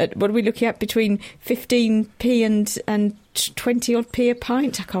 what are we looking at, between 15p and 20-odd-p a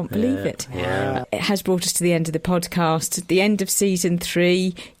pint? I can't believe it. Yeah. It has brought us to the end of the podcast, the end of Season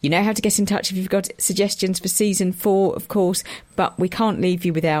 3. You know how to get in touch if you've got suggestions for Season 4, of course, but we can't leave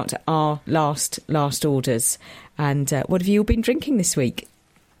you without our last orders. And what have you all been drinking this week?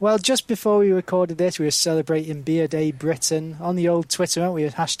 Well, just before we recorded this, we were celebrating Beer Day Britain on the old Twitter, weren't we?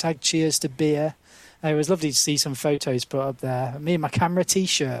 Hashtag Cheers to Beer. It was lovely to see some photos put up there. Me and my CAMRA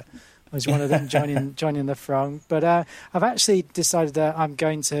T-shirt was one of them joining the throng. But I've actually decided that I'm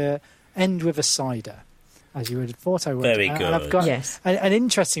going to end with a cider, as you would have thought I would. Very good. And I've got an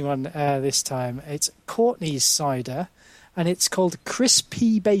interesting one this time. It's Courtney's cider, and it's called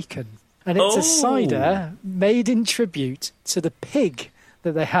Crispy Bacon. And it's a cider made in tribute to the pig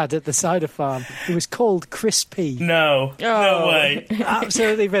that they had at the cider farm. It was called Crispy. No way.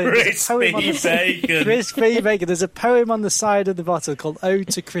 Absolutely brilliant. Crispy Bacon. Crispy Bacon. There's a poem on the side of the bottle called Ode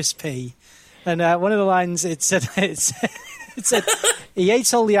to Crispy. And one of the lines, it said, he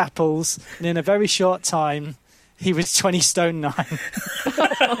ate all the apples, and in a very short time, he was 20 stone 9.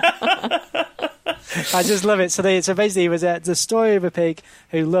 I just love it. So basically, it was the story of a pig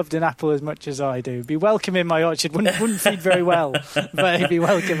who loved an apple as much as I do. Be welcome in my orchard. Wouldn't feed very well, but he'd be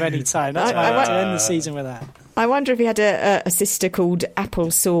welcome any time. That's why I want to end the season with that. I wonder if he had a sister called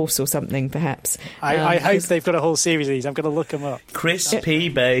Apple Sauce or something, perhaps. I hope they've got a whole series of these. I'm going to look them up. Crispy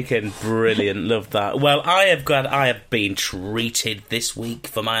Bacon. Brilliant. Love that. Well, I have been treated this week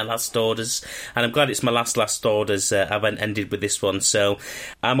for my last orders, and I'm glad it's my last orders. I haven't ended with this one. So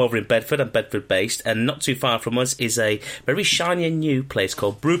I'm over in Bedford. I'm Bedford-based, and not too far from us is a very shiny and new place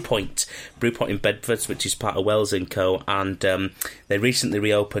called Brewpoint. Brewpoint in Bedford, which is part of Wells & Co. And they recently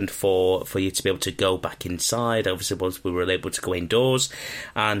reopened for you to be able to go back inside. Obviously, once we were able to go indoors,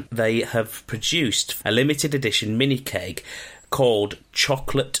 and they have produced a limited edition mini keg called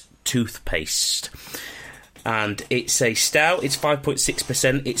Chocolate Toothpaste. and it's a stout. It's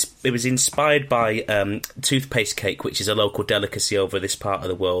 5.6%. It was inspired by toothpaste cake, which is a local delicacy over this part of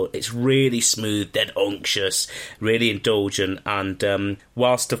the world. It's really smooth, dead unctuous, really indulgent, and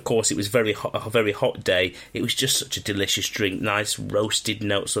whilst of course it was a very hot day, it was just such a delicious drink. Nice roasted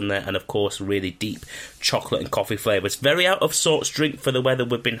notes on there, and of course really deep chocolate and coffee flavours. Very out of sorts drink for the weather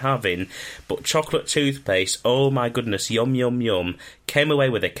we've been having, but chocolate toothpaste, oh my goodness, yum yum yum. Came away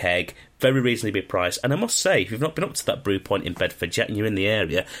with a keg, very reasonably priced, and I must say, if you've not been up to that brew point in Bedford yet and you're in the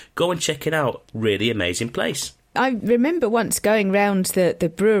area, go and check it out. Really amazing place. I remember once going round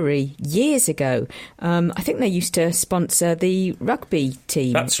the brewery years ago. I think they used to sponsor the rugby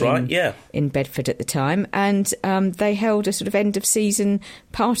team. That's right, yeah. In Bedford at the time, and they held a sort of end of season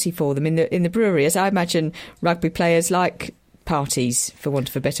party for them in the brewery, as I imagine rugby players like parties, for want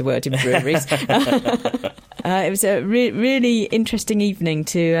of a better word, in breweries. It was a really interesting evening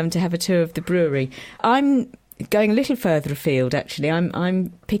to have a tour of the brewery. I'm going a little further afield, actually.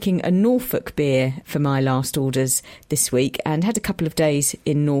 I'm picking a Norfolk beer for my last orders this week, and had a couple of days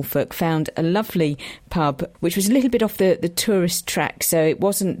in Norfolk. Found a lovely pub which was a little bit off the tourist track, so it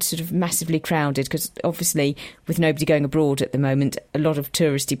wasn't sort of massively crowded, because obviously with nobody going abroad at the moment, a lot of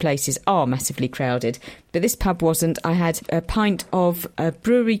touristy places are massively crowded. But this pub wasn't. I had a pint of a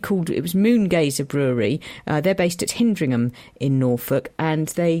brewery called, it was Moongazer Brewery. They're based at Hindringham in Norfolk, and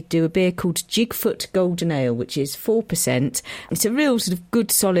they do a beer called Jigfoot Golden Ale, which is 4%. It's a real sort of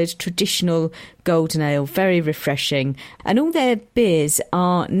good, solid, traditional golden ale, very refreshing. And all their beers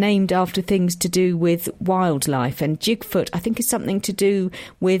are named after things to do with wildlife. And Jigfoot, I think, is something to do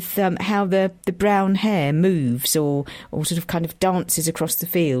with how the brown hare moves or sort of kind of dances across the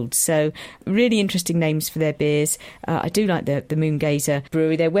field. So really interesting names for their beers. I do like the Moongazer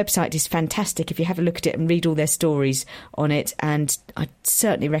Brewery. Their website is fantastic if you have a look at it and read all their stories on it. And I'd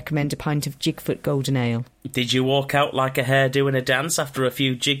certainly recommend a pint of Jigfoot Golden Ale. Did you walk out like a hare doing a dance after a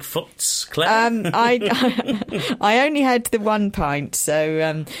few Jigfoots, Claire? I only had the one pint,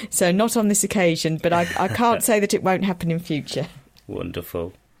 so not on this occasion, but I can't say that it won't happen in future.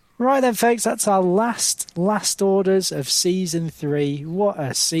 Wonderful. Right then, folks, that's our last orders of Season 3. What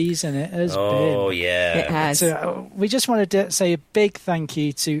a season it has been. Oh, yeah. It has. So we just wanted to say a big thank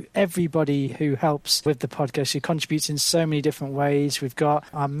you to everybody who helps with the podcast, who contributes in so many different ways. We've got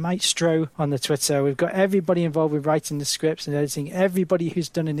our maestro on the Twitter. We've got everybody involved with writing the scripts and editing, everybody who's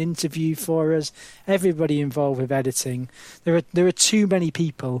done an interview for us, everybody involved with editing. There are too many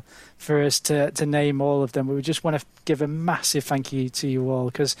people for us to name all of them. We just want to give a massive thank you to you all,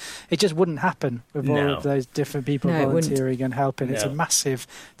 because it just wouldn't happen with all of those different people volunteering and helping. It's a massive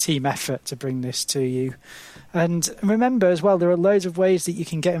team effort to bring this to you. And remember as well, there are loads of ways that you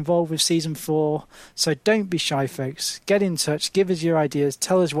can get involved with Season 4, so don't be shy, folks. Get in touch, give us your ideas,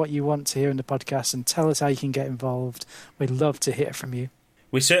 tell us what you want to hear in the podcast, and tell us how you can get involved. We'd love to hear from you.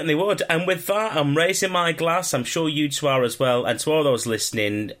 We certainly would. And with that, I'm raising my glass. I'm sure you two are as well. And to all those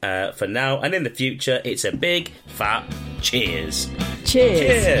listening, for now and in the future, it's a big, fat cheers.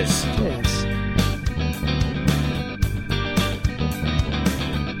 Cheers. Cheers. Cheers.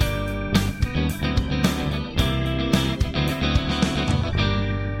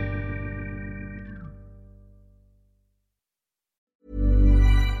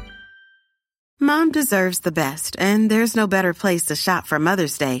 Mom deserves the best, and there's no better place to shop for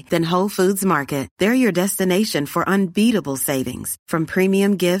Mother's Day than Whole Foods Market. They're your destination for unbeatable savings, from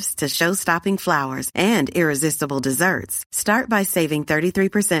premium gifts to show-stopping flowers and irresistible desserts. Start by saving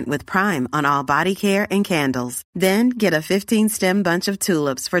 33% with Prime on all body care and candles. Then get a 15-stem bunch of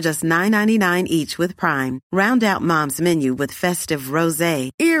tulips for just $9.99 each with Prime. Round out Mom's menu with festive rosé,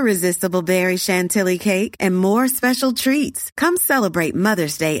 irresistible berry chantilly cake, and more special treats. Come celebrate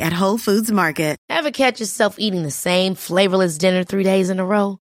Mother's Day at Whole Foods Market. Ever catch yourself eating the same flavorless dinner 3 days in a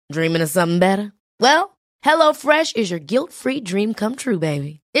row? Dreaming of something better? Well, HelloFresh is your guilt-free dream come true,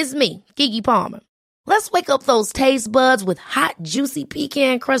 baby. It's me, Keke Palmer. Let's wake up those taste buds with hot, juicy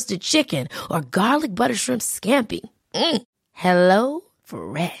pecan-crusted chicken or garlic butter shrimp scampi.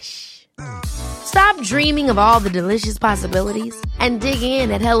 HelloFresh. Stop dreaming of all the delicious possibilities and dig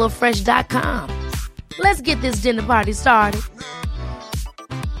in at HelloFresh.com. Let's get this dinner party started.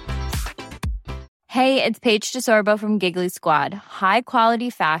 Hey, it's Paige DeSorbo from Giggly Squad. High quality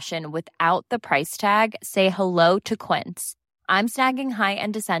fashion without the price tag. Say hello to Quince. I'm snagging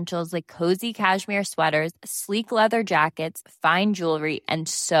high-end essentials like cozy cashmere sweaters, sleek leather jackets, fine jewelry, and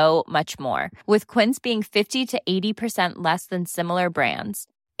so much more. With Quince being 50 to 80% less than similar brands.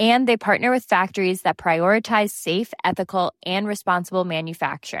 And they partner with factories that prioritize safe, ethical, and responsible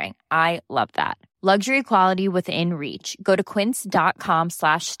manufacturing. I love that. Luxury quality within reach. Go to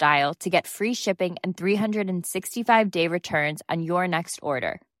quince.com/style to get free shipping and 365-day returns on your next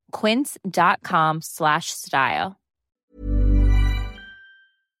order. Quince.com/style.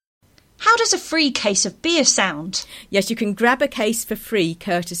 How does a free case of beer sound? Yes, you can grab a case for free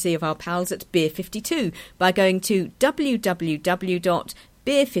courtesy of our pals at Beer 52 by going to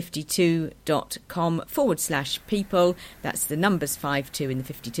www.beer52.com/people, that's the numbers 52 in the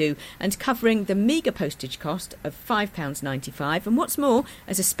 52, and covering the meagre postage cost of £5.95. And what's more,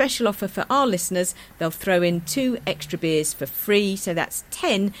 as a special offer for our listeners, they'll throw in 2 extra beers for free, so that's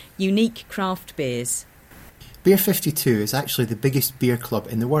 10 unique craft beers. Beer 52 is actually the biggest beer club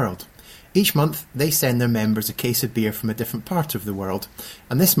in the world. Each month they send their members a case of beer from a different part of the world,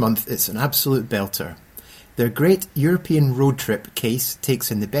 and this month it's an absolute belter. Their Great European Road Trip case takes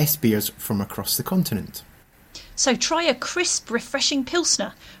in the best beers from across the continent. So try a crisp, refreshing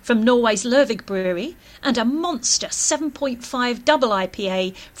Pilsner from Norway's Lervig Brewery and a monster 7.5 double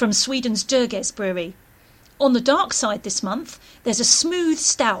IPA from Sweden's Dörges Brewery. On the dark side this month, there's a smooth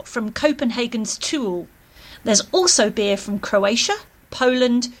stout from Copenhagen's Tuul. There's also beer from Croatia,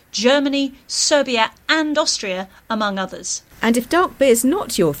 Poland, Germany, Serbia and Austria, among others. And if dark beer's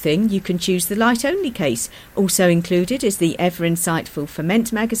not your thing, you can choose the light-only case. Also included is the ever-insightful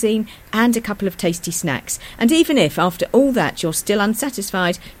Ferment magazine and a couple of tasty snacks. And even if, after all that, you're still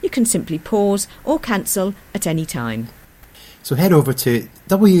unsatisfied, you can simply pause or cancel at any time. So head over to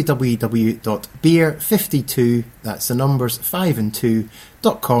www.beer52, that's the numbers 5 and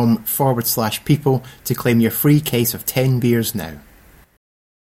 2.com/people to claim your free case of 10 beers now.